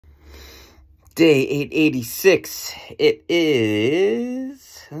Day 886. It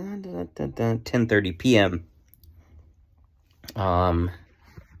is 10:30 p.m.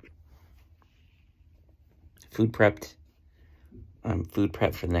 Food prepped. Food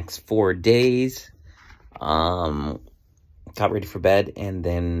prepped for the next 4 days. Got ready for bed, and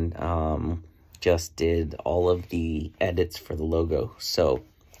then just did all of the edits for the logo. So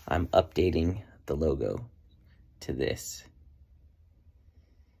I'm updating the logo to this.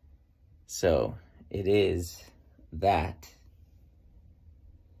 So it is that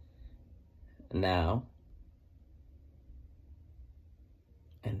now,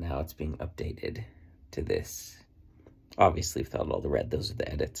 and now it's being updated to this. Obviously without all the red, those are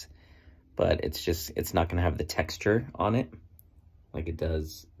the edits, but it's not gonna have the texture on it like it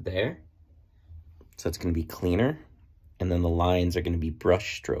does there. So it's gonna be cleaner, and then the lines are gonna be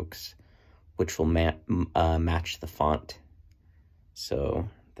brush strokes, which will match the font. So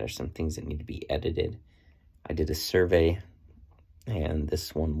there's some things that need to be edited. I did a survey, and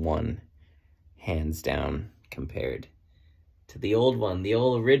this one won hands down compared to the old one, the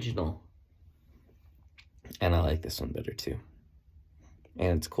old original. And I like this one better too.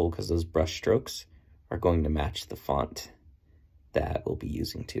 And it's cool because those brush strokes are going to match the font that we'll be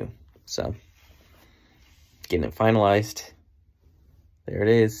using too. So getting it finalized. There it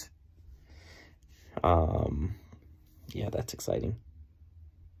is. Yeah, that's exciting.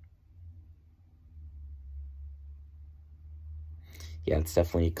 Yeah, it's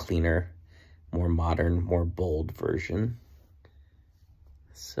definitely a cleaner, more modern, more bold version.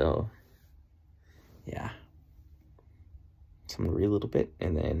 So, yeah. So I'm gonna read a little bit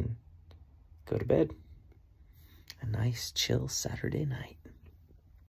and then go to bed. A nice, chill Saturday night.